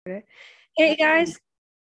Okay. Hey guys.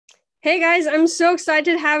 Hey guys, I'm so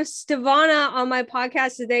excited to have Stevana on my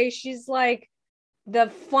podcast today. She's like the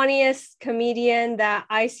funniest comedian that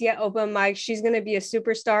I see at open mic. She's going to be a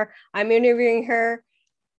superstar. I'm interviewing her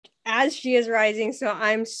as she is rising, so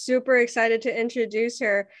I'm super excited to introduce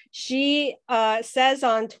her. She says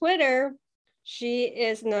on Twitter, she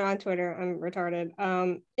is not on Twitter, I'm retarded.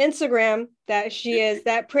 Instagram, that she is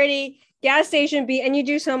that pretty gas station beat, and you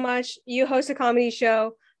do so much. You host a comedy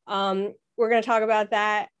show. We're going to talk about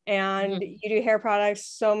that, and you do hair products,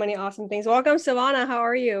 so many awesome things. Welcome, Savannah. How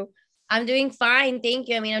are you? I'm doing fine. Thank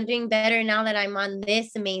you. I mean, I'm doing better now that I'm on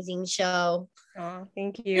this amazing show. Oh,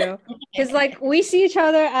 thank you. Because like we see each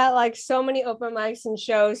other at like so many open mics and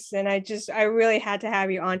shows, and I really had to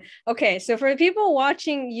have you on. Okay, so for the people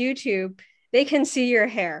watching YouTube, they can see your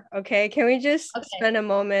hair. Okay, can we just Okay. spend a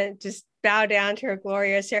moment, just bow down to her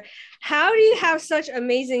glorious hair? How do you have such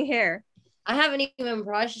amazing hair? I haven't even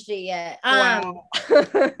brushed it yet. Wow.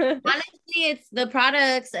 Honestly, it's the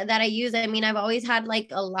products that I use. I mean, I've always had like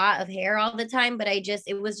a lot of hair all the time, but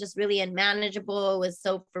it was just really unmanageable. It was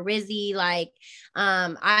so frizzy. Like,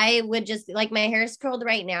 I would just like my hair is curled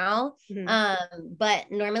right now. Mhm. But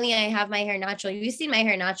normally I have my hair natural. You've seen my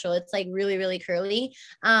hair natural. It's like really, really curly.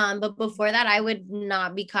 But before that, I would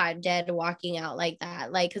not be caught dead walking out like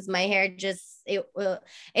that. Like, cause my hair just, it will,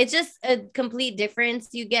 it's just a complete difference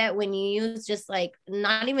you get when you use just like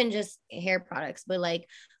not even just hair products, but like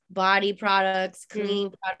body products, Mhm.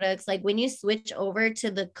 clean products. Like when you switch over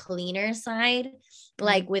to the cleaner side, Mhm.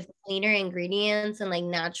 like with cleaner ingredients and like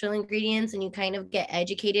natural ingredients, and you kind of get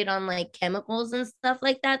educated on like chemicals and stuff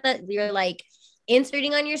like that, that you're like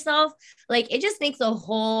inserting on yourself, like it just makes a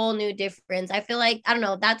whole new difference. I feel like, I don't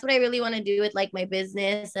know, that's what I really want to do with like my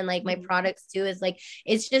business and like my Mhm. products too, is like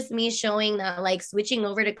it's just me showing that like switching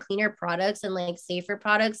over to cleaner products and like safer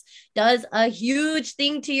products does a huge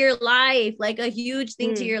thing to your life, like a huge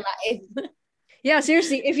thing to Mhm. your life. Yeah,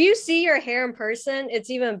 seriously, if you see your hair in person, it's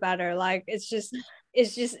even better. Like it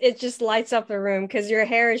just lights up the room because your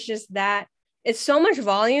hair is just that it's so much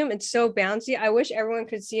volume, it's so bouncy. I wish everyone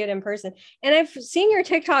could see it in person. And I've seen your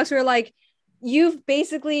TikToks where like you've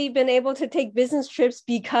basically been able to take business trips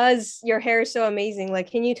because your hair is so amazing.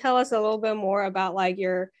 Like, can you tell us a little bit more about like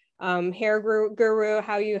your hair guru,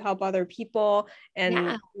 how you help other people? And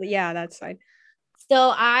Yeah. yeah, that's fine.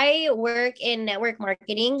 So I work in network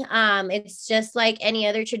marketing. It's just like any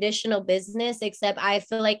other traditional business, except I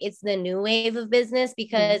feel like it's the new wave of business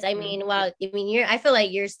because I mean, well, I mean, I feel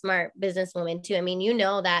like you're a smart businesswoman too. I mean, you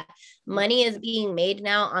know that money is being made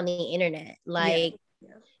now on the internet. Yeah. Like,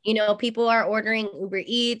 you know, people are ordering Uber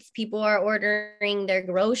Eats, people are ordering their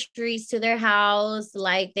groceries to their house.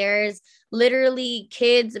 Like, there's literally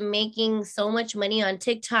kids making so much money on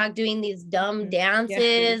TikTok doing these dumb Yeah.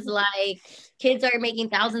 dances. Like, kids are making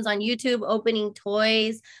thousands on YouTube opening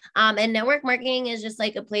toys. And network marketing is just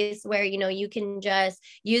like a place where, you know, you can just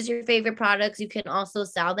use your favorite products. You can also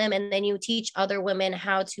sell them. And then you teach other women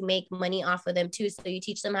how to make money off of them too. So you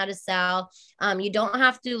teach them how to sell. You don't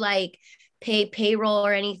have to like pay payroll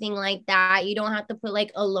or anything like that. You don't have to put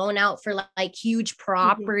like a loan out for like huge Mhm.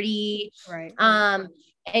 property. Right.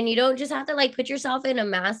 And you don't just have to like put yourself in a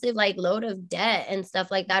massive like load of debt and stuff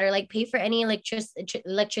like that, or like pay for any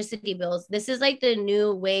electricity bills. This is like the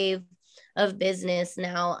new wave of business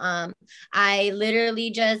now. I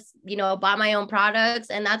literally just, you know, bought my own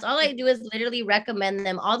products, and that's all I do is literally recommend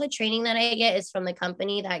them. All the training that I get is from the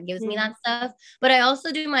company that gives me Mhm. that stuff, but I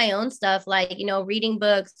also do my own stuff, like, you know, reading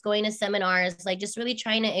books, going to seminars, like just really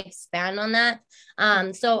trying to expand on that.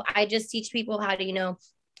 So I just teach people how to, you know,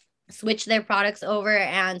 switch their products over.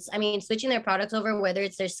 And I mean, switching their products over, whether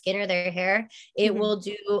it's their skin or their hair, it Mhm. will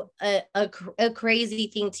do a crazy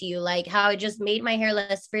thing to you, like how it just made my hair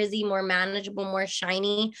less frizzy, more manageable, more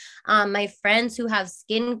shiny. My friends who have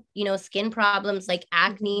skin, you know, skin problems like Mhm.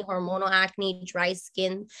 acne, hormonal acne, dry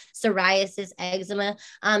skin, psoriasis, eczema,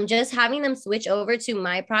 just having them switch over to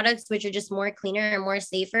my products, which are just more cleaner and more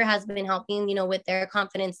safer, has been helping, you know, with their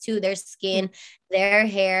confidence too, their skin, their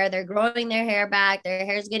hair. They're growing their hair back. Their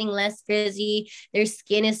hair is getting less frizzy. Their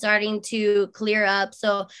skin is starting to clear up.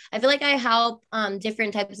 So I feel like I help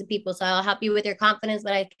different types of people. So I'll help you with your confidence,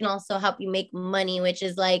 but I can also help you make money, which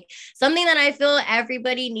is like something that I feel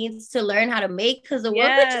everybody needs to learn how to make, because the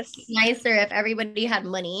world would just be Yes. nicer if everybody had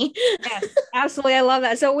money. Yes. Absolutely. I love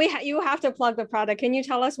that. So you have to plug the product. Can you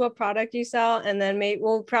tell us what product you sell? And then maybe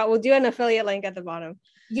we'll do an affiliate link at the bottom.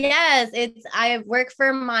 Yes, I work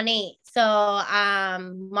for Monat. So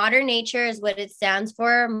modern nature is what it stands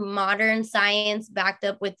for. Modern science backed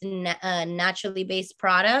up with naturally based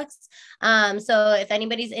products. So if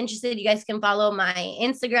anybody's interested, you guys can follow my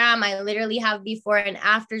Instagram. I literally have before and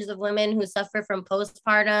afters of women who suffer from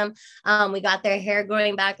postpartum. We got their hair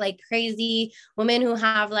growing back like crazy. Women who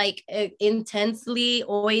have like intensely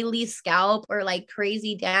oily scalp or like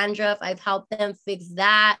crazy dandruff, I've helped them fix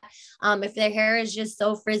that. If their hair is just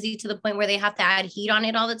so frizzy to the point where they have to add heat on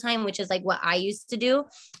it all the time, which is like what I used to do,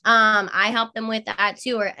 I help them with that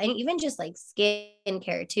too. Or and even just like skin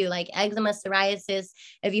care too, like eczema, psoriasis.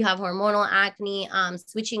 If you have hormonal acne,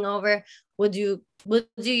 switching over will do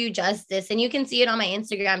you justice. And you can see it on my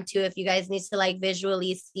Instagram too if you guys need to like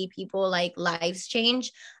visually see people like lives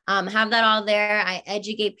change. Have that all there. I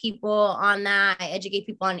educate people on that. I educate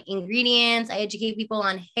people on ingredients. I educate people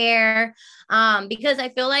on hair, because I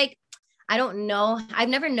feel like I don't know. I've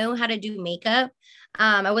never known how to do makeup.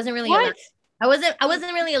 I wasn't really allowed. What? I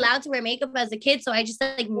wasn't really allowed to wear makeup as a kid, so I just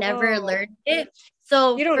like never Whoa. learned it.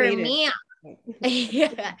 So You don't for need it. me,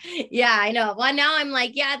 yeah, I know. Well, now I'm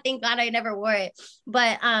like, yeah, thank God I never wore it.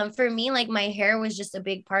 But for me, like my hair was just a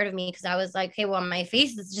big part of me because I was like, hey, well, my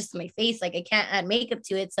face is just my face. Like I can't add makeup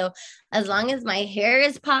to it. So as long as my hair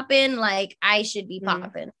is popping, like I should be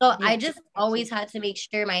popping. So Yeah. I just always had to make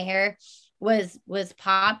sure my hair was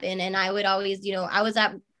popping. And I would always, I was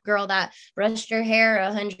that girl that brushed her hair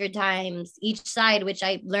 100 times each side, which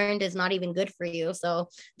I learned is not even good for you. So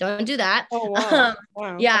don't do that. Oh wow.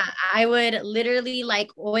 Wow. Yeah, I would literally like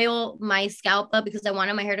oil my scalp up because I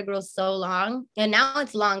wanted my hair to grow so long. And now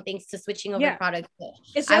it's long thanks to switching over Yeah. products.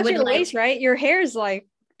 It's I at would your like, waist, right? Your hair is like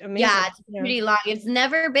yeah, amazing. it's Yeah. pretty long. It's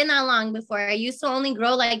never been that long before. I used to only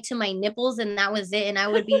grow like to my nipples and that was it. And I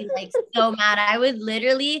would be like so mad. I would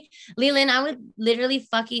literally, Leland, I would literally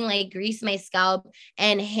fucking like grease my scalp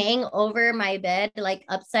and hang over my bed like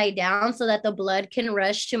upside down so that the blood can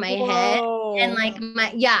rush to my head. And Whoa. like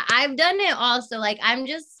yeah, I've done it also. Like I'm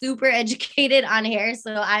just super educated on hair.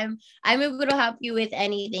 So I'm able to help you with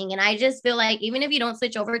anything. And I just feel like even if you don't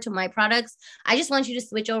switch over to my products, I just want you to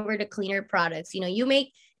switch over to cleaner products.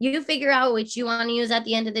 You figure out what you want to use at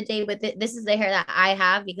the end of the day, but this is the hair that I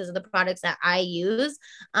have because of the products that I use.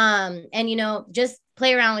 And just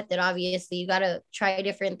play around with it. Obviously, you got to try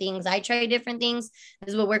different things. I try different things.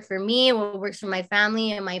 This is what worked for me, what works for my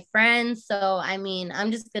family and my friends. So I mean,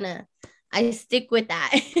 I stick with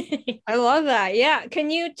that. I love that. Yeah. Can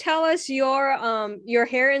you tell us your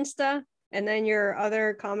hair Insta and then your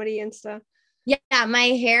other comedy Insta? Yeah, my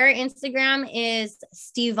hair Instagram is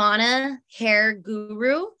Stevona Hair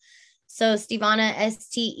Guru. So Stevona,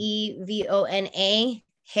 Stevona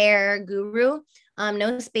Hair Guru.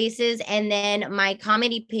 No spaces. And then my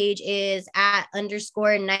comedy page is at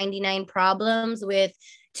 _99 problems with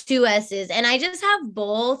 2 S's. And I just have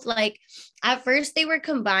both. Like at first they were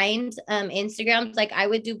combined Instagrams. Like I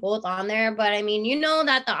would do both on there, but I mean,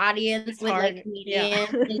 that the audience It's with hard. like Yeah.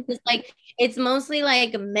 comedians, it's just like it's mostly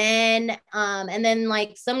like men. And then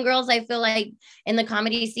like some girls I feel like in the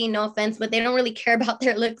comedy scene, no offense, but they don't really care about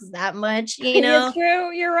their looks that much, It's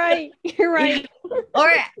true. You're right. You're right. or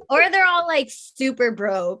they're all like super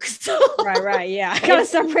broke. So Right. Yeah. I gotta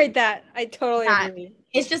separate that. I totally yeah, agree.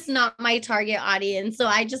 it's just not my target audience. So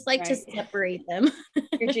I just like to Right. separate them.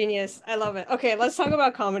 You're genius. I love it. Okay, let's talk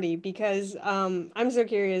about comedy because I'm so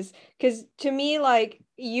curious because to me like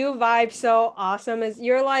you vibe so awesome as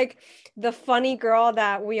you're like the funny girl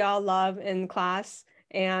that we all love in class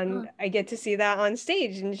and I get to see that on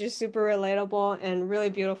stage and it's just super relatable and really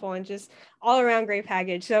beautiful and just all around great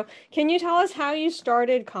package. So, can you tell us how you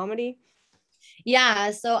started comedy?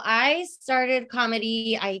 Yeah, so I started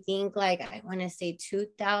comedy, I think like I want to say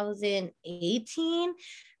 2018,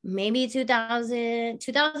 maybe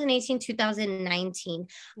 2018, 2019.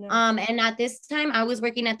 No. And at this time I was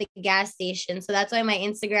working at the gas station. So that's why my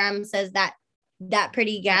Instagram says that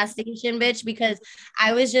pretty gas station bitch, because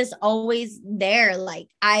I was just always there. Like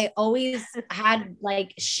I always had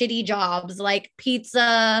like shitty jobs, like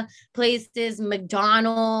pizza places,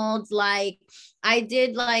 McDonald's, like I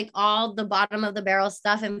did like all the bottom of the barrel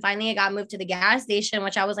stuff. And finally I got moved to the gas station,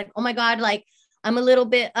 which I was like, oh my God, like I'm a little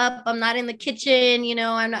bit up. I'm not in the kitchen,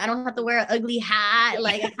 I don't have to wear an ugly hat.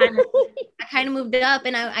 Like I kind of moved up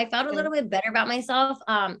and I felt a little bit better about myself.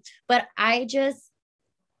 But I'm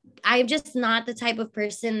just not the type of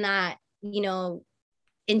person that,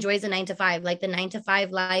 enjoys a 9 to 5. Like the 9 to 5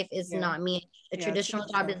 life is not me. A Yeah, it's traditional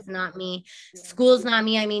job tough. is not me. Yeah. School's not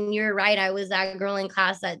me. I mean, you're right. I was that girl in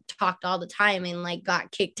class that talked all the time and like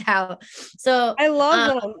got kicked out. So I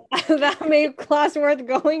love them. That made class worth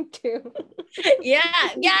going to. yeah,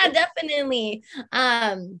 definitely.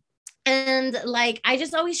 And like I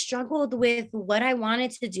just always struggled with what I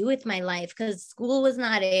wanted to do with my life because school was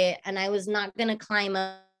not it, and I was not gonna climb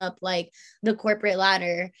up like the corporate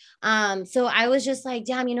ladder. So I was just like,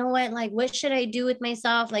 damn, you know what, like what should I do with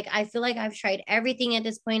myself? Like I feel like I've tried everything at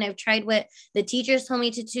this point. I've tried what the teachers told me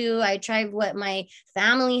to do, I tried what my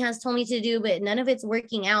family has told me to do, but none of it's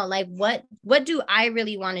working out. Like what do I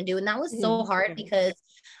really want to do? And that was so hard because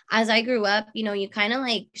as I grew up, you know, you kind of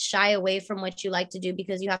like shy away from what you like to do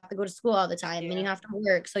because you have to go to school all the time and you have to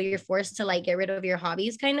work. So you're forced to like get rid of your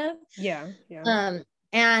hobbies kind of. Yeah.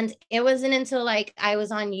 And it wasn't until like I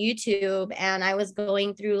was on YouTube and I was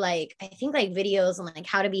going through like I think like videos on like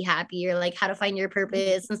how to be happy or like how to find your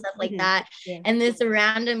purpose and stuff like that. And this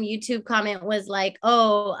random YouTube comment was like,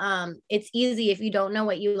 oh, it's easy if you don't know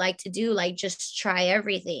what you like to do, like just try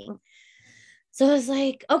everything. So I was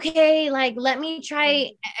like, okay, like let me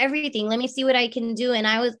try everything. Let me see what I can do. And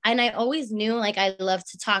I always knew like I love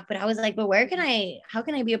to talk, but I was like, but how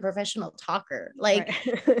can I be a professional talker? Like,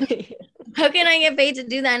 how can I get paid to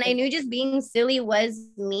do that? And I knew just being silly was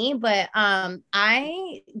me, but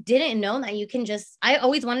I didn't know that you can just, I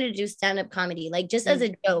always wanted to do stand-up comedy, like just as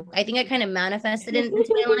a joke. I think I kind of manifested it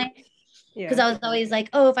into my life because I was always like,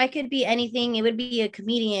 oh, if I could be anything, it would be a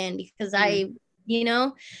comedian because but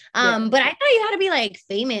I thought you had to be like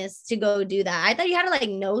famous to go do that. I thought you had to like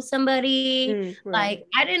know somebody. Like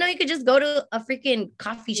I didn't know you could just go to a freaking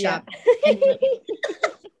coffee shop and,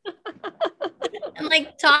 and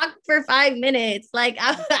like talk for 5 minutes. Like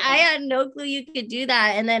I had no clue you could do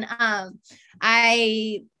that. And then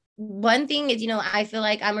I one thing is, I feel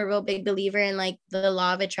like I'm a real big believer in like the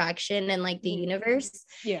law of attraction and like the universe.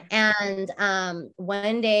 Yeah. And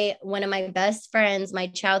one day, one of my best friends, my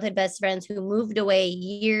childhood best friends who moved away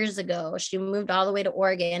years ago, she moved all the way to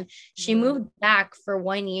Oregon. She moved back for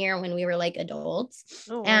 1 year when we were like adults.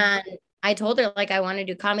 Oh, wow. And I told her like I want to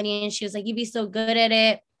do comedy, and she was like, you'd be so good at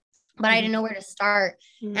it. But I didn't know where to start.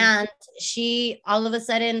 And she all of a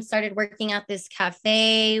sudden started working at this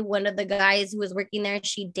cafe. One of the guys who was working there,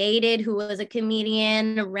 she dated, who was a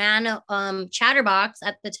comedian, ran a Chatterbox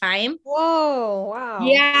at the time. Whoa, wow.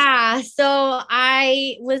 Yeah. So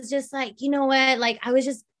I was just like, you know what? Like I was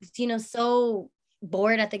just, so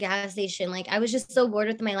bored at the gas station. Like I was just so bored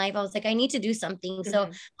with my life. I was like, I need to do something.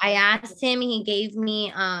 So I asked him, he gave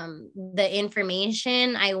me the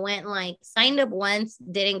information. I went like signed up once,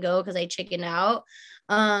 didn't go because I chickened out.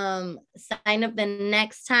 Signed up the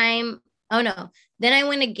next time. Oh no. Then I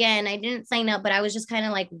went again. I didn't sign up, but I was just kind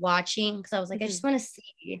of like watching because I was like, I just want to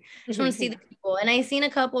see. I just want to see the people. And I seen a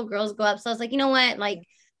couple of girls go up. So I was like, you know what? Like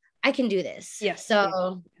I can do this. Yes.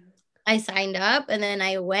 So I signed up and then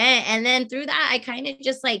I went. And then through that, I kind of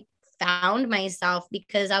just like found myself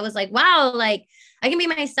because I was like, wow, like I can be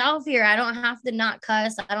myself here. I don't have to not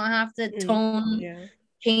cuss. I don't have to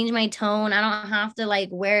change my tone. I don't have to like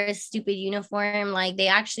wear a stupid uniform. Like they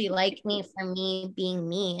actually like me for me being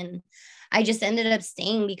me. And I just ended up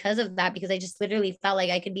staying because of that, because I just literally felt like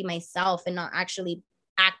I could be myself and not actually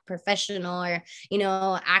act professional or,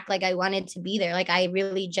 act like I wanted to be there. Like I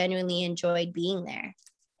really genuinely enjoyed being there.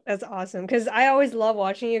 That's awesome, because I always love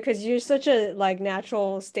watching you because you're such a like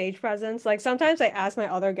natural stage presence. Like sometimes I ask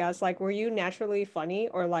my other guests, like, were you naturally funny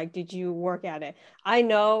or like did you work at it? I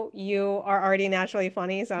know you are already naturally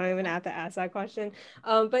funny, so I don't even have to ask that question.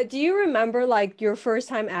 But do you remember like your first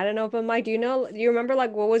time at an open mic? Do you remember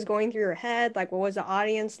like what was going through your head? Like what was the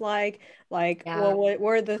audience like? Like what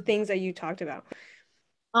were the things that you talked about?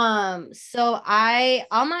 So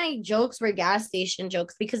all my jokes were gas station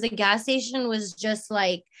jokes because the gas station was just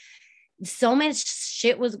like so much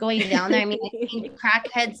shit was going down there. I mean, I seen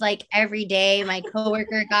crackheads like every day. My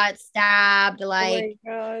coworker got stabbed. Like,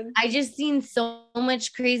 oh my God. I just seen so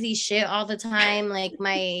much crazy shit all the time. Like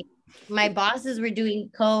my bosses were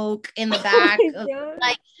doing coke in the back.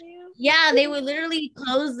 Like, yeah, they would literally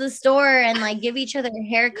close the store and like give each other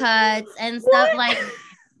haircuts and stuff. Like,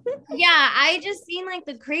 yeah, I just seen like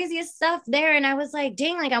the craziest stuff there, and I was like,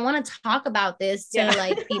 dang, like I want to talk about this to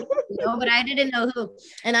like people, but I didn't know who.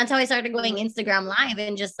 And that's how I started going Instagram live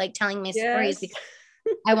and just like telling my stories because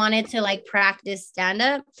I wanted to like practice stand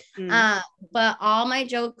up. But all my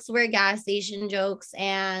jokes were gas station jokes,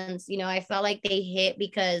 and I felt like they hit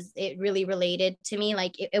because it really related to me.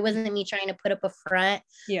 Like it wasn't me trying to put up a front.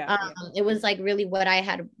 It was like really what I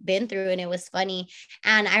had been through, and it was funny.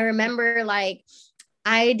 And I remember like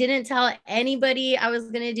I didn't tell anybody I was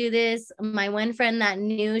gonna do this. My one friend that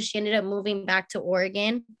knew, she ended up moving back to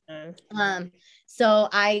Oregon. Um, so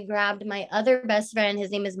I grabbed my other best friend,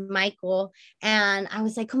 his name is Michael, and I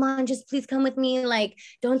was like, come on, just please come with me. Like,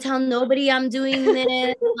 don't tell nobody I'm doing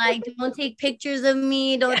this. Like, don't take pictures of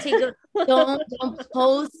me. Don't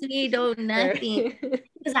post me, don't nothing.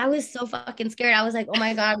 Because I was so fucking scared. I was like, oh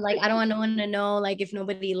my God, like I don't want no one to know, like if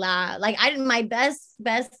nobody laughed. Like I didn't, my best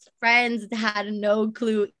friends had no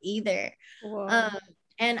clue either. Um,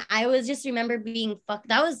 and I was just remember being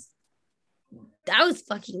that was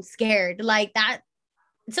fucking scared. Like that.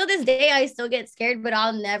 So this day I still get scared, but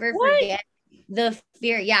I'll never forget the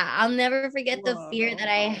fear. Yeah, I'll never forget the fear that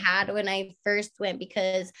I had when I first went,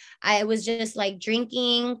 because I was just like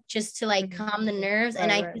drinking just to like calm the nerves,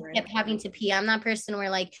 and I kept having to pee. I'm that person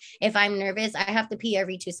where like if I'm nervous, I have to pee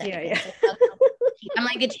every 2 seconds. Yeah. I'm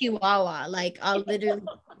like a chihuahua. Like I'll literally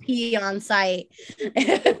pee on site. I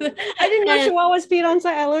didn't know chihuahuas peed on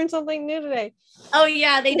site. I learned something new today. Oh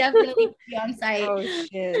yeah, they definitely pee on site. Oh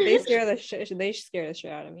shit, they scare the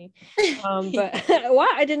shit out of me. But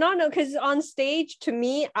what I did not know, because on stage, to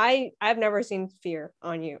me, I've never seen fear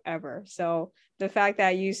on you ever. So the fact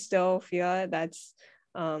that you still feel it, that's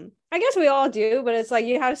I guess we all do, but it's like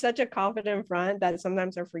you have such a confident front that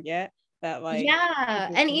sometimes I forget that, like,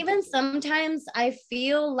 yeah. And even sometimes I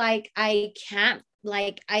feel like I can't,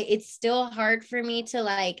 like it's still hard for me to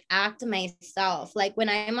like act myself. Like when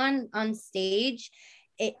I'm on stage,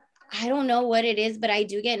 I don't know what it is, but I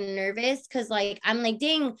do get nervous because like I'm like,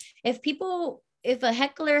 dang, if a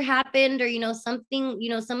heckler happened, or something,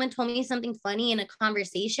 someone told me something funny in a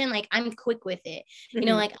conversation, like I'm quick with it.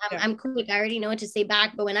 Like I'm quick, I already know what to say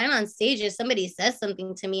back. But when I'm on stage, if somebody says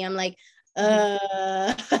something to me, I'm like,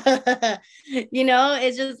 it's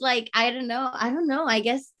just like I don't know, I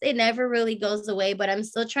guess it never really goes away, but I'm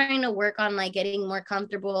still trying to work on like getting more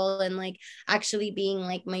comfortable and like actually being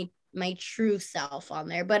like my true self on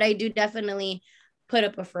there. But I do definitely put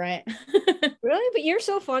up a front. Really? But you're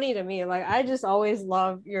so funny to me. Like I just always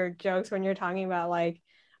love your jokes when you're talking about like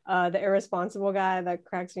the irresponsible guy. That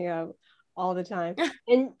cracks me up all the time.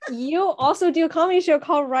 And you also do a comedy show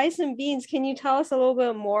called Rice and Beans. Can you tell us a little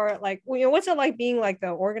bit more, like, what's it like being like the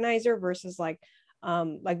organizer versus like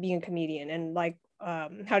being a comedian, and like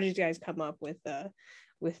how did you guys come up with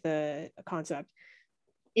the concept?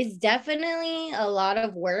 It's definitely a lot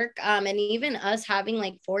of work. And even us having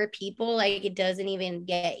like 4 people, like it doesn't even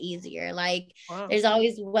get easier. Like there's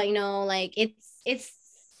always like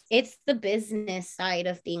it's the business side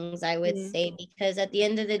of things, I would say, because at the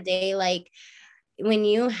end of the day, like when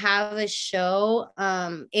you have a show,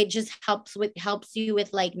 it just helps you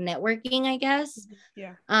with like networking, I guess.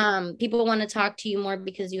 People want to talk to you more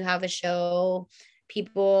because you have a show.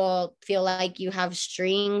 People feel like you have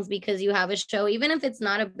strings because you have a show, even if it's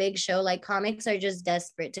not a big show. Like comics are just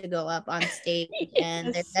desperate to go up on stage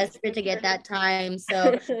and they're desperate to get that time.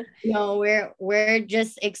 So we're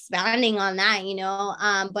just expanding on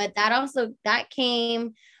that. But that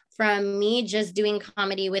came from me just doing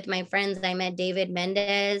comedy with my friends. I met David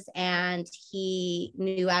Mendez and he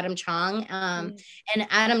knew Adam Chong. And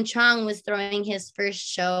Adam Chong was throwing his first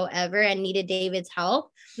show ever and needed David's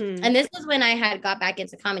help. And this was when I had got back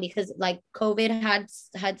into comedy because like COVID had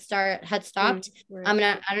stopped. I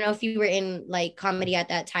don't know if you were in like comedy at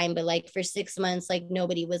that time, but like for 6 months, like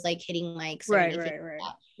nobody was like hitting mics. Right.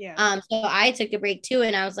 Yeah. So I took a break too,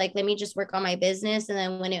 and I was like, let me just work on my business. And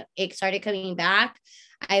then when it started coming back,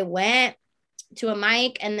 I went to a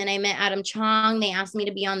mic, and then I met Adam Chong. They asked me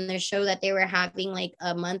to be on their show that they were having like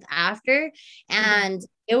a month after, and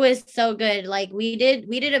it was so good. Like we did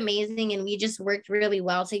amazing, and we just worked really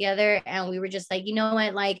well together. And we were just like, you know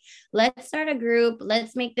what, like let's start a group,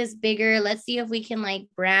 let's make this bigger, let's see if we can like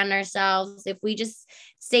brand ourselves. If we just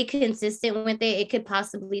stay consistent with it, it could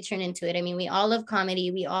possibly turn into it. I mean, we all love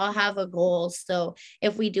comedy, we all have a goal, so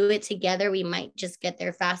if we do it together, we might just get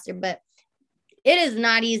there faster. But it is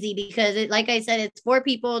not easy because like I said, it's 4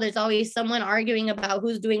 people. There's always someone arguing about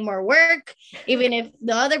who's doing more work, even if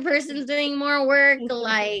the other person's doing more work.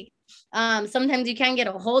 Like sometimes you can't get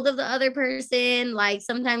a hold of the other person. Like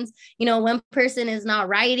sometimes, one person is not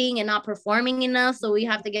writing and not performing enough. So we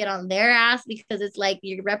have to get on their ass because it's like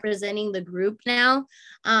you're representing the group now.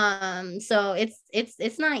 So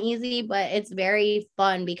it's not easy, but it's very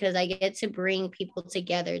fun because I get to bring people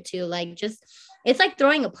together too. Like it's like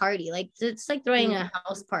throwing a party. Like it's like throwing a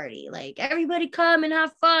house party. Like everybody come and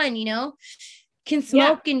have fun, can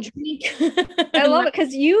smoke and drink. I love it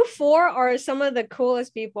because you 4 are some of the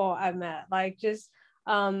coolest people I've met. Like just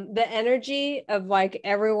the energy of like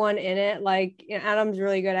everyone in it, like Adam's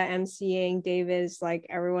really good at emceeing, David's like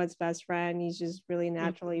everyone's best friend, he's just really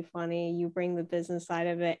naturally funny, you bring the business side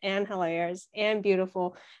of it and hilarious and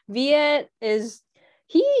beautiful. Viet is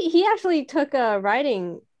he actually took a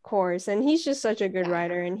writing course and he's just such a good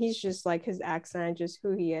writer, and he's just like his accent, just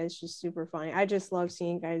who he is, just super funny. I just love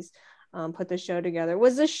seeing guys put the show together.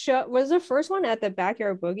 Was the first one at the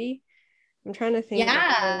Backyard Boogie? I'm trying to think.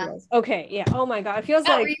 Yeah. Okay. Yeah. Oh my God. It feels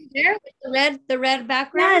Oh, like were you there with the red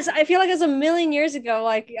background? yes. I feel like it's a million years ago.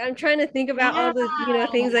 Like I'm trying to think about all the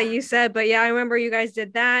things that you said, but yeah, I remember you guys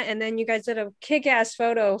did that, and then you guys did a kick-ass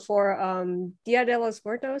photo for Dia de los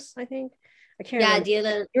Muertos, I think. I can't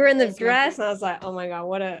remember. You were in the dress, and I was like, oh my God,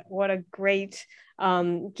 what a great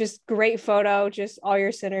just great photo. Just all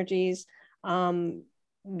your synergies.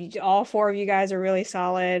 All four of you guys are really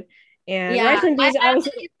solid. And yeah, I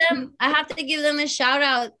have to give them a shout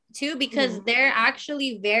out too, because they're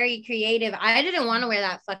actually very creative. I didn't want to wear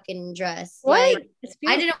that fucking dress. What? Like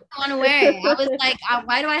I didn't want to wear it. I was like,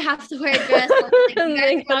 why do I have to wear a dress? Like, you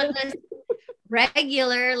guys want this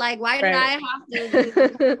regular, like why did I have to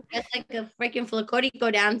dress like a freaking flamenco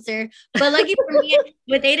dancer? But lucky for me,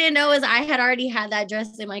 what they didn't know is I had already had that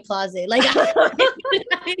dress in my closet. Like I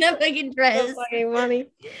a fucking dress. Fucking money.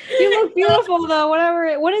 You look beautiful though.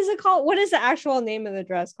 What is it called? What is the actual name of the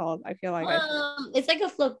dress called? I feel like it's like a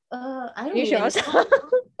I don't you even know.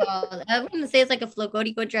 I wouldn't say it's like a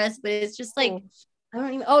flamenco dress, but it's just like I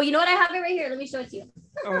don't even. Oh, you know what? I have it right here. Let me show it to you.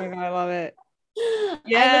 Oh my God, I love it.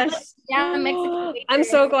 Yes. Yeah, Mexican. I'm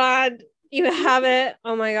so glad you have it.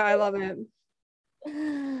 Oh my God, I love it.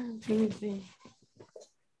 Let me see.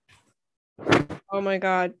 Oh my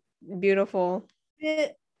God, beautiful.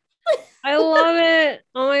 I love it.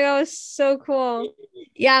 Oh my God, it's so cool.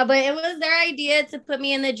 Yeah, but it was their idea to put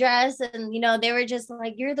me in the dress, and they were just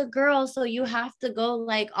like, you're the girl, so you have to go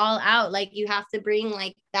like all out, like you have to bring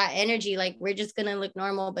like that energy, like we're just gonna look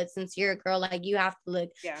normal, but since you're a girl, like you have to look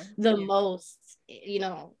the most,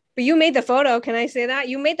 But you made the photo. Can I say that?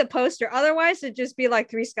 You made the poster. Otherwise, it'd just be like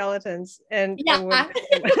 3 skeletons, and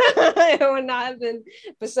it would not have been.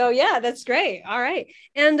 But so yeah, that's great. All right,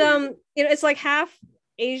 and it's like half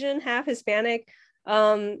Asian, half Hispanic.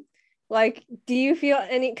 Like, do you feel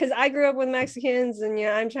any? Because I grew up with Mexicans, and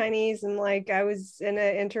I'm Chinese, and like I was in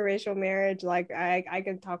an interracial marriage. Like I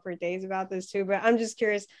could talk for days about this too, but I'm just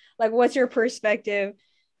curious. Like, what's your perspective?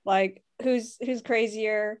 Like, who's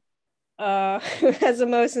crazier? Who has the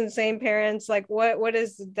most insane parents? Like what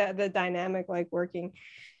is the dynamic like working?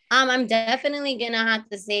 I'm definitely gonna have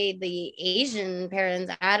to say the Asian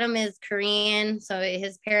parents. Adam is Korean, so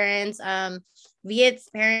his parents, Viet's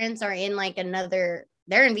parents are in like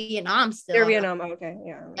they're in Vietnam still. They're Vietnam, okay,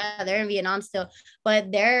 yeah, they're in Vietnam still,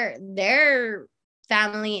 but their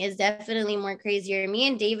family is definitely more crazier. Me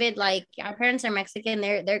and David, like our parents are Mexican,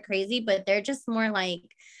 they're crazy, but they're just more like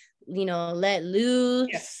let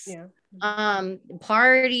loose.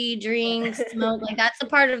 Party, drinks, smoke, like that's a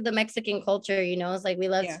part of the Mexican culture, it's like we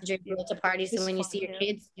love to drink, we love to party, so when you see your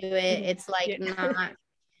kids do it, it's like not,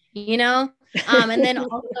 and then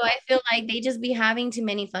also I feel like they just be having too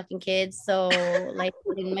many fucking kids, so like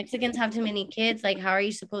when Mexicans have too many kids, like how are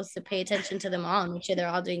you supposed to pay attention to them all and make sure they're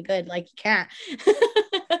all doing good? Like you can't.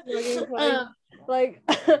 Like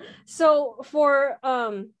so for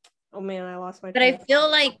oh man, I lost my but I feel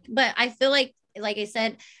like I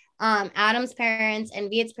said, Adam's parents and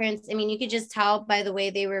Viet's parents, I mean, you could just tell by the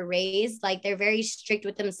way they were raised. Like they're very strict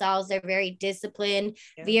with themselves. They're very disciplined.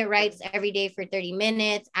 Viet writes every day for 30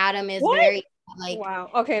 minutes. Adam is very like, wow.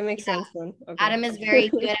 Okay. Makes sense then. Okay. Adam is very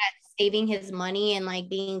good at saving his money and like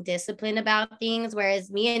being disciplined about things.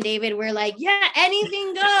 Whereas me and David, we're like, yeah,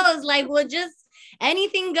 anything goes. Like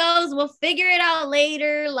anything goes, we'll figure it out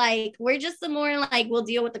later. Like we're just some more like we'll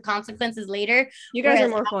deal with the consequences later. You guys are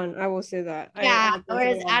more fun, I will say that.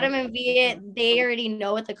 Whereas Adam and Viet, they already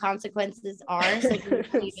know what the consequences are, so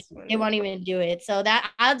they won't even do it. So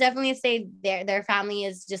that I'll definitely say their family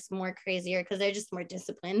is just more crazier because they're just more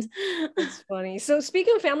disciplined. It's funny. So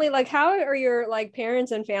speaking of family, like how are your like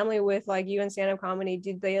parents and family with like you and stand-up comedy?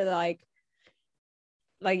 Did they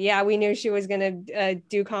like yeah, we knew she was gonna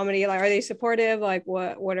do comedy, like are they supportive? Like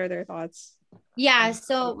what are their thoughts? Yeah,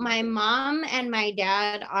 so my mom and my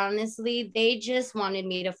dad, honestly, they just wanted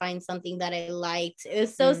me to find something that I liked. It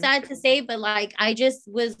was so sad to say, but like I just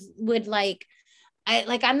would like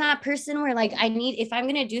I'm that person where like if I'm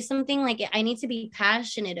gonna do something, like I need to be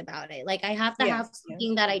passionate about it. Like I have to have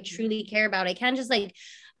something that I truly care about. I can't just like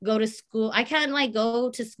go to school. I can't like go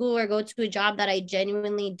to school or go to a job that I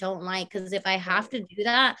genuinely don't like. Cause if I have to do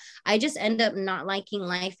that, I just end up not liking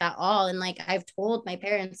life at all. And like I've told my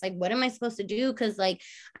parents, like, what am I supposed to do? Cause like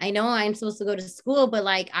I know I'm supposed to go to school, but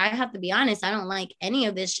like I have to be honest, I don't like any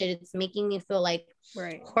of this shit. It's making me feel like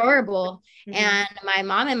horrible. And my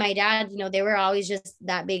mom and my dad, you know, they were always just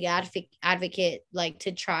that big advocate, like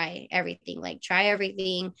to try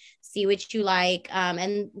everything, see what you like.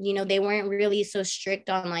 And you know, they weren't really so strict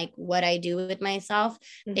on like what I do with myself.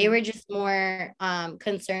 They were just more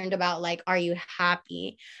concerned about like, are you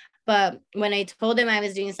happy? But when I told them I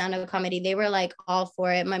was doing stand-up comedy, they were like all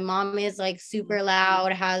for it. My mom is like super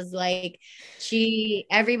loud, has like,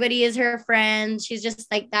 everybody is her friend. She's just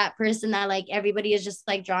like that person that like everybody is just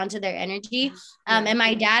like drawn to their energy. And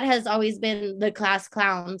my dad has always been the class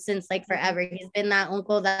clown since like forever. He's been that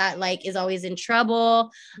uncle that like is always in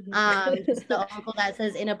trouble. Just the uncle that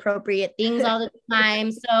says inappropriate things all the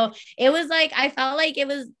time. So it was like, I felt like it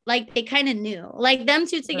was like they kind of knew, like them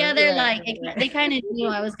two together, they kind of knew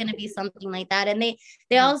I was gonna be something like that. And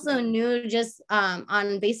they also knew just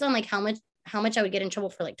on based on like how much I would get in trouble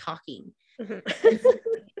for like talking. You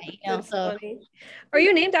know, so funny. Are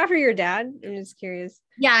you named after your dad? I'm just curious.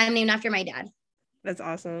 Yeah, I'm named after my dad. That's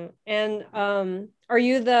awesome. And are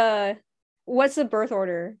you what's the birth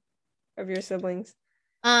order of your siblings?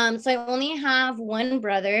 So I only have one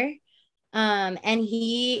brother, and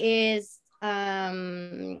he is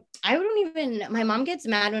I don't even, my mom gets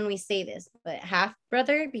mad when we say this, but half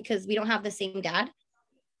brother, because we don't have the same dad.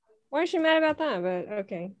 Why is she mad about that? But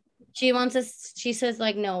okay. She says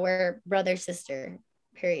like, no, we're brother, sister,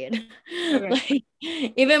 period. Okay. Like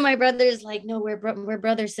even my brother's like, no, we're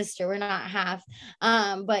brother, sister, we're not half.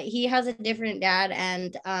 But he has a different dad,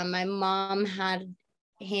 and my mom had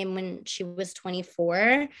him when she was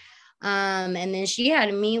 24. And then she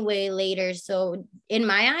had me way later. So in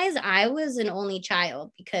my eyes, I was an only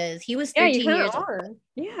child because he was 13 years old.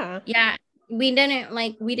 Yeah. We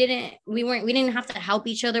didn't have to help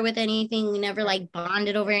each other with anything. We never like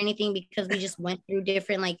bonded over anything because we just went through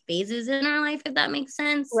different like phases in our life, if that makes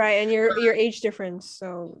sense. Right. And your age difference.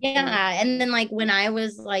 So yeah. And then like when I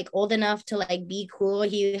was like old enough to like be cool,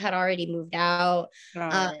 he had already moved out.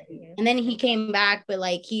 And then he came back, but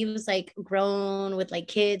like he was like grown with like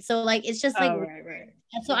kids. So like it's just like right.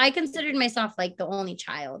 So I considered myself like the only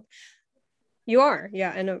child. You are,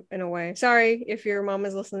 yeah, in a way. Sorry if your mom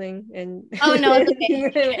is listening. And oh no, it's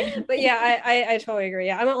okay. But yeah, I totally agree.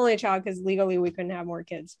 Yeah, I'm an only child because legally we couldn't have more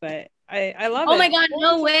kids. But I love it. Oh my god,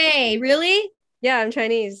 no way! Really? Yeah, I'm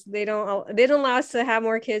Chinese. They don't allow us to have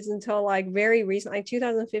more kids until like very recent, like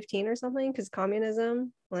 2015 or something, because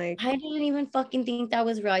communism. Like I didn't even fucking think that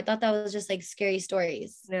was real. I thought that was just like scary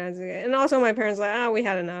stories. Yeah, and also my parents like, we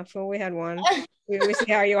had enough. Well, we had one. we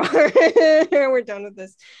see how you are. We're done with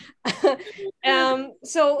this.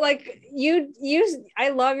 So like you I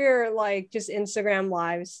love your like just Instagram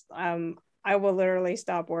lives. I will literally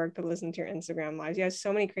stop work to listen to your Instagram lives. You have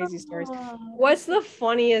so many crazy stories. What's the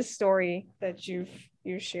funniest story that you've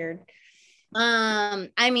shared?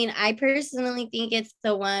 I mean, I personally think it's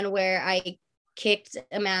the one where I kicked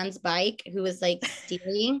a man's bike who was like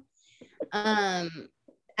stealing.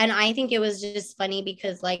 And I think it was just funny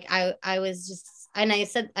because like I was just, and I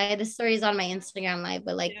said I had the stories on my Instagram live,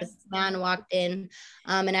 but like this man walked in,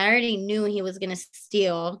 and I already knew he was gonna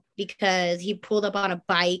steal because he pulled up on a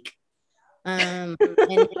bike, and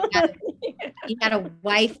he had a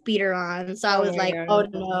wife beater on. So I was like, God. Oh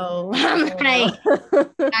no. I'm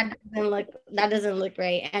like, that doesn't look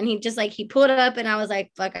right. And he just like, he pulled up and I was like,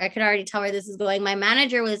 fuck, I could already tell where this is going. My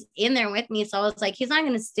manager was in there with me. So I was like, he's not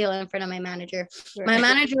going to steal in front of my manager. Right. My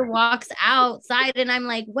manager walks outside and I'm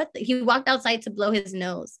like, what? He walked outside to blow his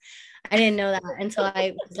nose. I didn't know that until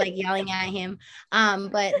I was like yelling at him.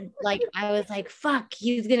 But like, I was like, fuck,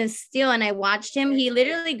 he's going to steal. And I watched him. He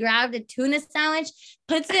literally grabbed a tuna sandwich,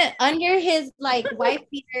 puts it under his like wife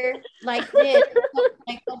beater, like this,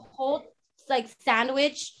 like the whole like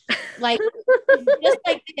sandwich, like just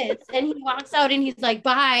like this. And he walks out and he's like,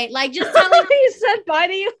 bye. Like just telling he said bye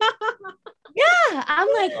to you. Yeah. I'm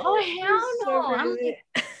like, oh, hell no.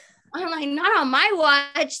 I'm like, not on my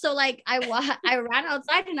watch. So like I ran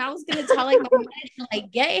outside and I was gonna tell like my manager to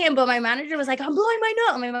like get him, but my manager was like, I'm blowing my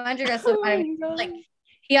nose. My manager got so like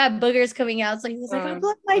he had boogers coming out, so he was like, I'm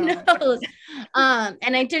blowing my nose.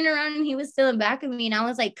 And I turned around and he was still in back of me, and I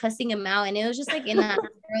was like cussing him out, and it was just like in that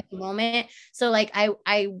moment. So like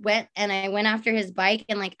I went after his bike,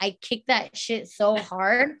 and like I kicked that shit so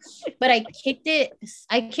hard, but I kicked it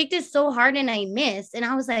so hard and I missed, and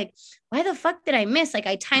I was like, why the fuck did I miss? Like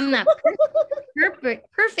I timed that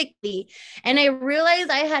perfectly, and I realized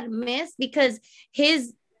I had missed because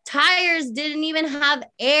his tires didn't even have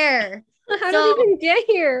air. How did he even get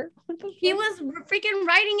here? He was freaking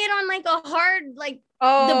riding it on like a hard, like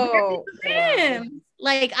oh, the rim. Wow.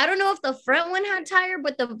 Like, I don't know if the front one had tire,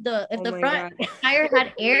 but the front tire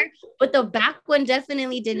had air, but the back one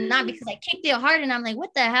definitely did not, because I kicked it hard and I'm like,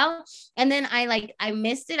 what the hell? And then I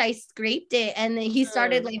missed it. I scraped it, and then he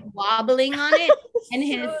started like wobbling on it, and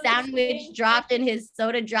his sandwich dropped and his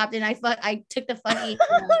soda dropped, and I took the fucking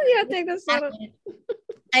yeah, take the soda.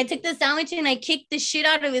 I took the sandwich and I kicked the shit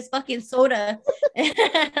out of his fucking soda. And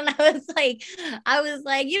I was like,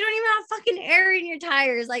 you don't even have fucking air in your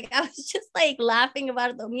tires. Like, I was just like laughing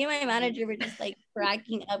about it though. Me and my manager were just like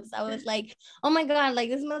cracking up. So I was like, oh my God, like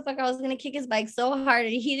this motherfucker, I was gonna kick his bike so hard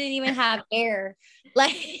and he didn't even have air.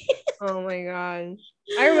 Like, oh my God.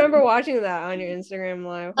 I remember watching that on your Instagram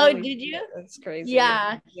live. Oh, did you? That's crazy.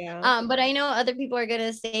 Yeah. But I know other people are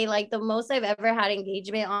gonna say like the most I've ever had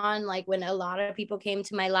engagement on, like when a lot of people came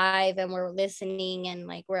to my live and were listening and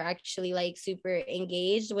like were actually like super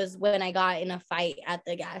engaged, was when I got in a fight at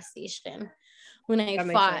the gas station. When I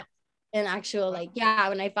fought an actual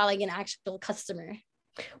when I fought like an actual customer.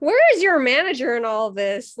 Where is your manager in all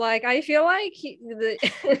this? Like, I feel like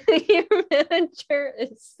your manager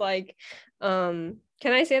is like, can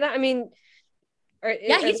I say that? I mean,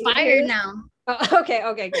 he's fired now. Oh, okay.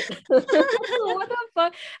 What the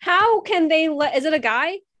fuck? How can they is it a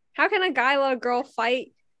guy? How can a guy let a girl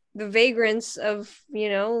fight the vagrants of,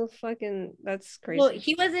 fucking, that's crazy. Well,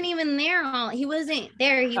 he wasn't even there. He wasn't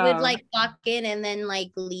there. He would like walk in and then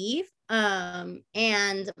like leave. And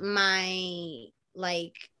my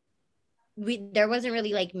there wasn't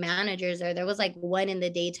really like managers there was like one in the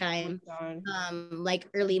daytime, like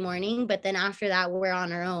early morning, but then after that we're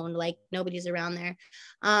on our own, like nobody's around there.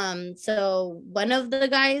 So one of the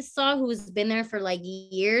guys saw, who's been there for like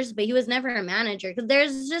years, but he was never a manager,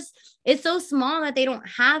 because it's so small that they don't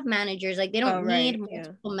have managers, like they don't need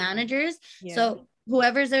multiple managers. So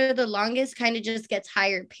whoever's there the longest kind of just gets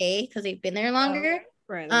higher pay because they've been there longer.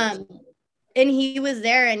 And he was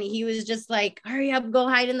there and he was just like, hurry up, go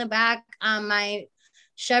hide in the back. My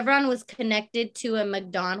Chevron was connected to a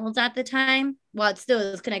McDonald's at the time. Well, it still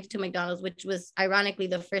is connected to McDonald's, which was ironically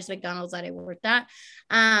the first McDonald's that I worked at.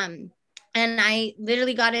 And I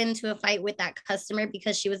literally got into a fight with that customer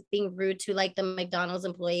because she was being rude to like the McDonald's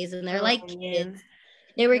employees, and they're like kids.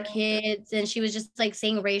 They were kids, and she was just like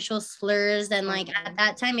saying racial slurs. And like at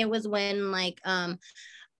that time, it was when like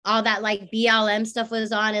all that like BLM stuff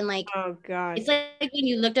was on, and like, oh God, it's like when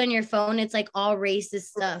you looked on your phone, it's like all racist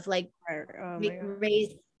stuff, like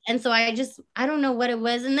race. And so I don't know what it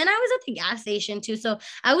was. And then I was at the gas station too, so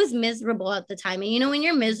I was miserable at the time. And when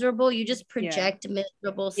you're miserable, you just project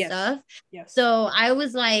miserable stuff. So I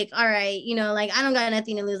was like, all right, like I don't got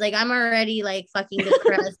nothing to lose, like I'm already like fucking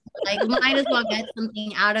depressed. Like might as well get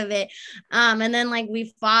something out of it. And then like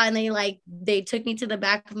we fought, and they took me to the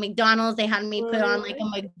back of McDonald's. They had me put on like a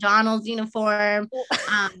McDonald's uniform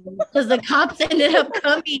because the cops ended up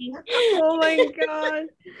coming. Oh my God.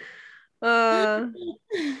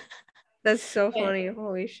 That's so funny.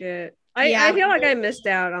 Holy shit. I feel like I missed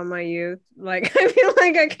out on my youth. Like I feel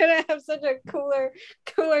like I could have such a cooler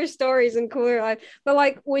stories and cooler life. But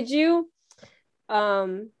like, would you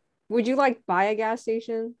like buy a gas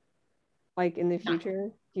station like in the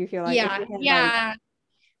future? Do you feel like I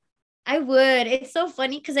would. It's so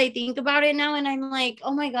funny because I think about it now and I'm like,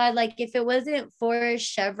 oh my God, like if it wasn't for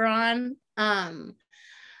Chevron,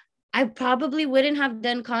 I probably wouldn't have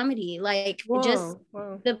done comedy. Like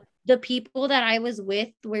the people that I was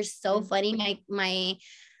with were so funny.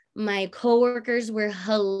 My coworkers were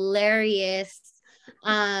hilarious.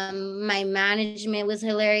 My management was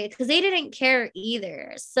hilarious because they didn't care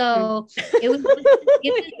either. So it was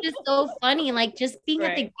just so funny, like just being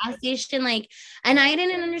at the gas station, like, and I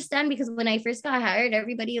didn't understand because when I first got hired,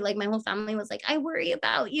 everybody, like my whole family was like, I worry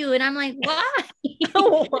about you. And I'm like, why?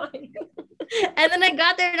 And then I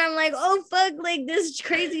got there and I'm like, oh fuck, like this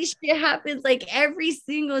crazy shit happens like every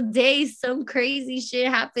single day. Some crazy shit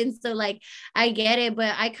happens. So like I get it,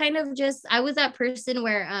 but I was that person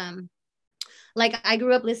where like I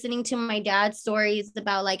grew up listening to my dad's stories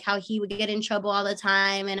about like how he would get in trouble all the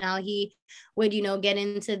time and how he would, get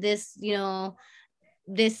into this,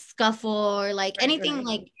 this scuffle or like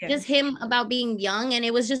anything, just him about being young. And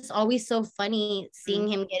it was just always so funny seeing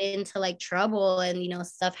him get into like trouble and,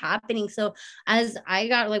 stuff happening. So as I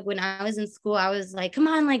got like, when I was in school, I was like, come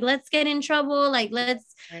on, like, let's get in trouble. Like,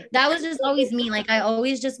 that was just always me. Like, I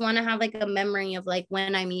always just want to have like a memory of like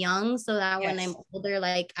when I'm young so that when I'm older,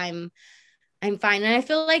 like I'm fine. And I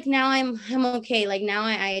feel like now I'm okay. Like now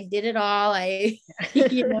I did it all.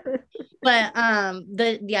 But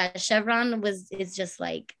Chevron is just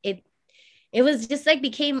like it was just like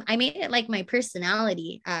became, I made it like my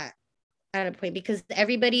personality at a point, because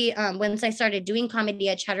everybody, once I started doing comedy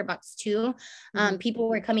at Chatterbox 2, people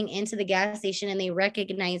were coming into the gas station and they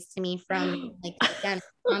recognized me from like stand-up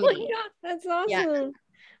Oh my comedy. God, that's Yeah. awesome.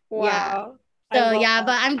 Yeah. Wow. I So love yeah, that.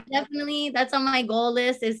 but I'm definitely, that's on my goal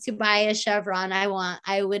list, is to buy a Chevron. I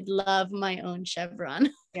would love my own Chevron.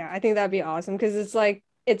 Yeah, I think that'd be awesome because it's like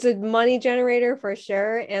it's a money generator for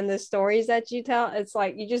sure. And the stories that you tell, it's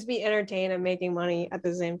like you just be entertained and making money at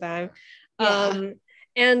the same time. Yeah.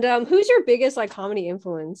 And who's your biggest like comedy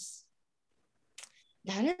influence?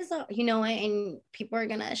 That is you know what, and people are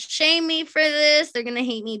gonna shame me for this. They're gonna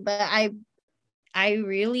hate me, but I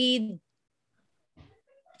really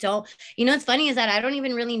don't, you know, what's funny is that I don't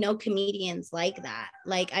even really know comedians like that.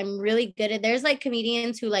 Like, I'm really good at, there's like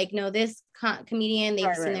comedians who like know this comedian,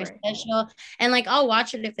 they've seen their special, and like I'll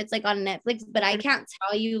watch it if it's like on Netflix, but I can't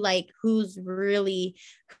tell you like who's really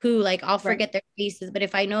who. Like, I'll forget their faces, but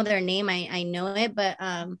if I know their name, I know it. But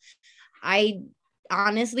I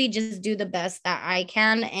honestly just do the best that I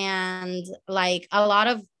can. And like a lot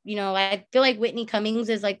of, you know, I feel like Whitney Cummings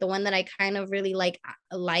is like the one that I kind of really like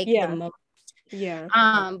the most. Yeah.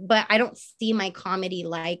 But I don't see my comedy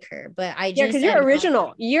like her. But I Yeah, just because you're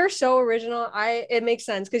original. You're so original. It makes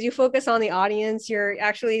sense because you focus on the audience. You're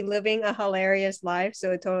actually living a hilarious life,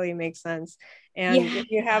 so it totally makes sense. And if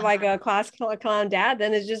you have like a classical clown dad,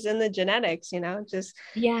 then it's just in the genetics, you know, just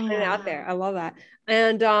putting it out there. I love that.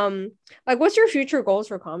 And like, what's your future goals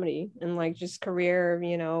for comedy and like just career,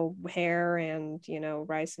 you know, hair and you know,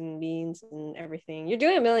 rice and beans and everything. You're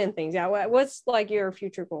doing a million things. Yeah. What's like your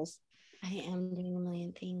future goals? I am doing a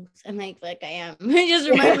million things. I'm like I am. Just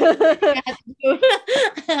remind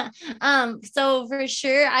me. So for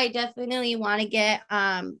sure, I definitely want to get.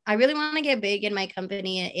 I really want to get big in my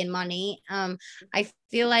company in money. I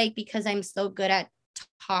feel like because I'm so good at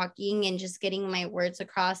talking and just getting my words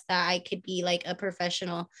across, that I could be like a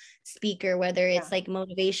professional speaker, whether it's like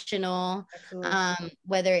motivational,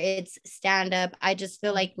 whether it's stand up. I just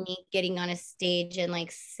feel like me getting on a stage and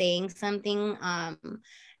like saying something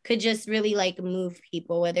could just really like move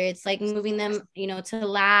people, whether it's like moving them, you know, to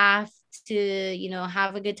laugh, to, you know,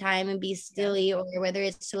 have a good time and be silly, or whether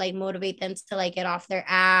it's to like motivate them to like get off their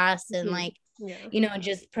ass and like, you know,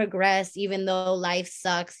 just progress, even though life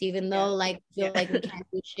sucks, even though like feel like we can't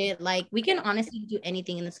do shit. Like, we can honestly do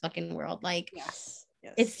anything in this fucking world. Like,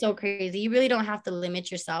 it's so crazy. You really don't have to limit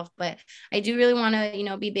yourself. But I do really want to, you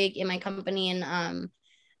know, be big in my company and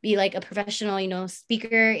be like a professional, you know,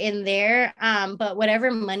 speaker in there. But whatever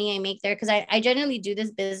money I make there, because I generally do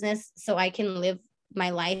this business so I can live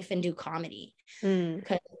my life and do comedy.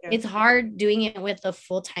 Because it's hard doing it with a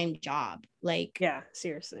full-time job. Like,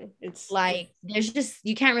 seriously, it's like there's just,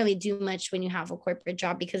 you can't really do much when you have a corporate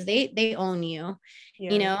job because they own you,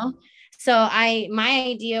 you know. So my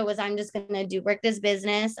idea was, I'm just gonna work this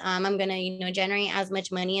business. I'm gonna, you know, generate as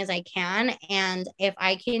much money as I can, and if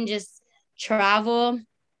I can just travel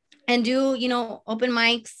and do, you know, open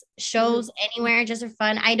mics, shows anywhere just for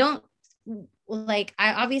fun. I don't like,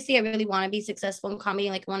 I really want to be successful in comedy.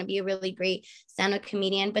 Like, I want to be a really great stand-up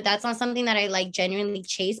comedian, but that's not something that I like genuinely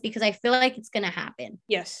chase, because I feel like it's gonna happen.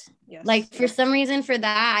 Like, for some reason, for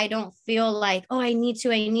that, I don't feel like, oh, I need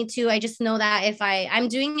to. I just know that if I'm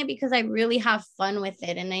doing it because I really have fun with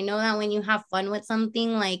it. And I know that when you have fun with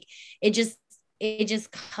something, like, it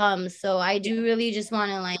just comes. So I do really just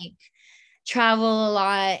want to like travel a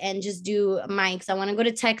lot and just do mics. I want to go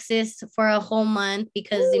to Texas for a whole month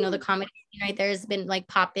because, you know, the comedy right there has been like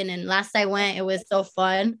popping. And last I went, it was so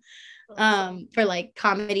fun for like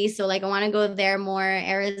comedy. So like, I want to go there more,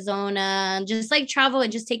 Arizona, just like travel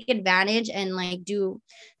and just take advantage and like do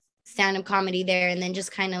stand-up comedy there, and then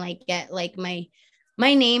just kind of like get like my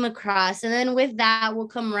name across. And then with that will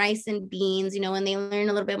come rice and beans. You know, when they learn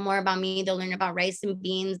a little bit more about me, they'll learn about rice and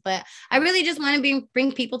beans. But I really just want to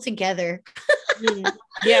bring people together. Yeah.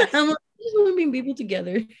 I just want to bring people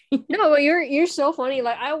together. No, but you're so funny.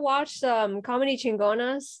 Like, I watched Comedy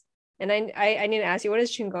Chingonas, and I need to ask you, what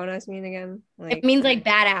does chingonas mean again? Like, it means like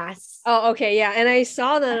badass. Oh, okay, yeah. And I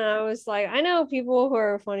saw that and I was like, I know people who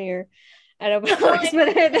are funnier at open mics,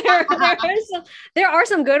 but there are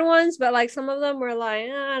some good ones, but like some of them were like,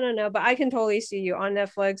 I don't know. But I can totally see you on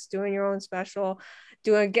Netflix doing your own special.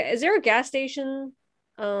 Is there a gas station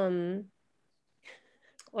like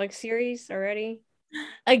series already?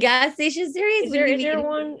 A gas station series? Is there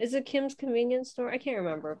one? Is it Kim's Convenience Store? I can't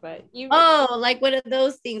remember, but Oh, like what are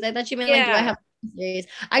those things? I thought you meant like, do I have Serious.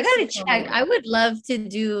 I gotta so check. cool. I would love to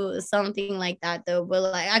do something like that though, but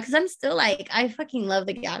like, because I'm still like, I fucking love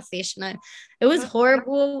the gas station. It was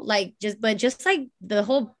horrible, like just like the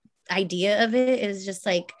whole idea of it is just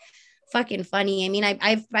like fucking funny. I mean,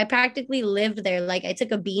 I practically lived there. Like, I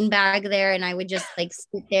took a bean bag there, and I would just like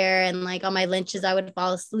sit there, and like on my lunches, I would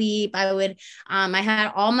fall asleep. I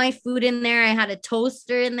had all my food in there. I had a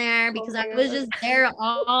toaster in there Oh because I my was God. just there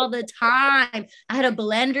all the time. I had a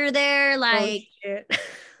blender there, Oh like. shit. It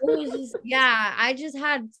was just, yeah, I just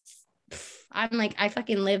had, I'm like, I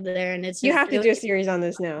fucking live there, and it's You just, have to do a series on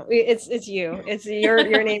this now. It's you. It's your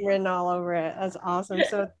name written all over it. That's awesome.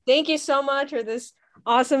 So thank you so much for this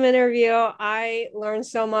awesome interview. I learned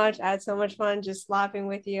so much. I had so much fun just laughing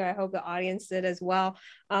with you. I hope the audience did as well.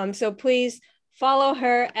 So please follow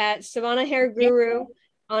her at Savannah Hair Guru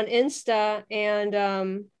on Insta. And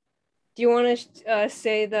do you want to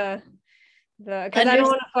say the because I don't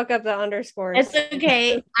want to fuck up the underscores. It's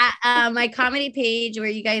okay. My comedy page where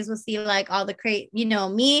you guys will see like all the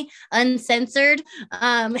me uncensored,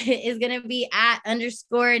 is gonna be at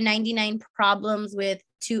underscore 99 problems with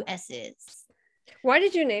 2 S's. Why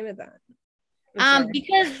did you name it that?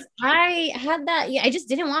 Because I had that, I just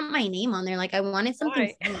didn't want my name on there. Like, I wanted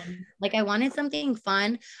something Why? fun. Like, I wanted something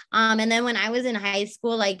fun. And then when I was in high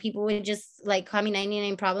school, like, people would just like call me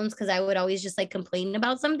 99 problems because I would always just like complain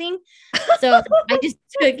about something. So I just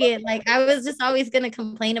took it like I was just always gonna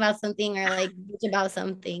complain about something or like bitch about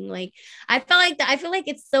something. Like, I felt like that. I feel like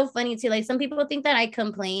it's so funny too. Like, some people think that I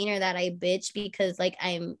complain or that I bitch because like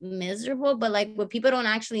I'm miserable, but like what people don't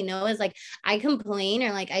actually know is like I complain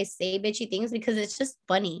or like I say bitchy things because it's just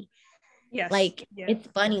funny. Yes. Like, it's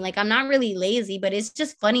funny. Like, I'm not really lazy, but it's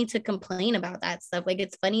just funny to complain about that stuff. Like,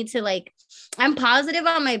 it's funny to like, I'm positive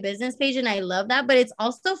on my business page and I love that, but it's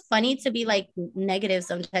also funny to be like negative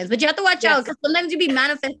sometimes. But you have to watch out because sometimes you be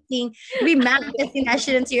manifesting that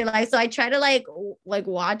shit into your life. So I try to like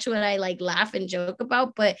watch what I like laugh and joke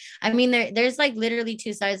about. But I mean, there's like literally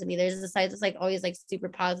two sides of me. There's a side that's like always like super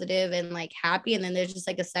positive and like happy, and then there's just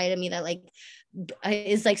like a side of me that like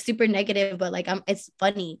is like super negative, but like it's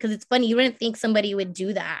funny because it's funny. You wouldn't think somebody would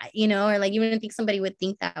do that, or like you wouldn't think somebody would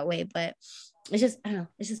think that way, but it's just, I don't know,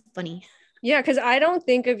 it's just funny. Yeah, because I don't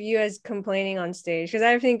think of you as complaining on stage because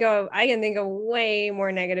I can think of way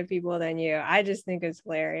more negative people than you. I just think it's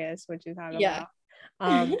hilarious what you talk about.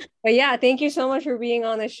 But yeah, thank you so much for being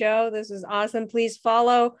on the show. This was awesome. Please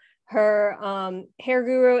follow her hair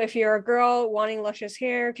guru. If you're a girl wanting luscious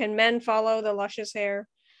hair, can men follow the luscious hair?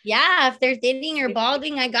 Yeah, if they're thinning or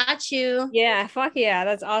balding, I got you. Yeah, fuck yeah,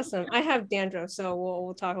 that's awesome. I have dandruff, so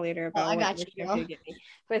we'll talk later about I what got you, girl. get me.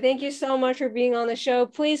 But thank you so much for being on the show.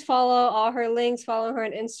 Please follow all her links, follow her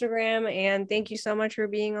on Instagram, and thank you so much for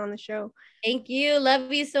being on the show. Thank you.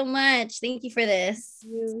 Love you so much. Thank you for this.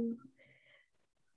 Thank you.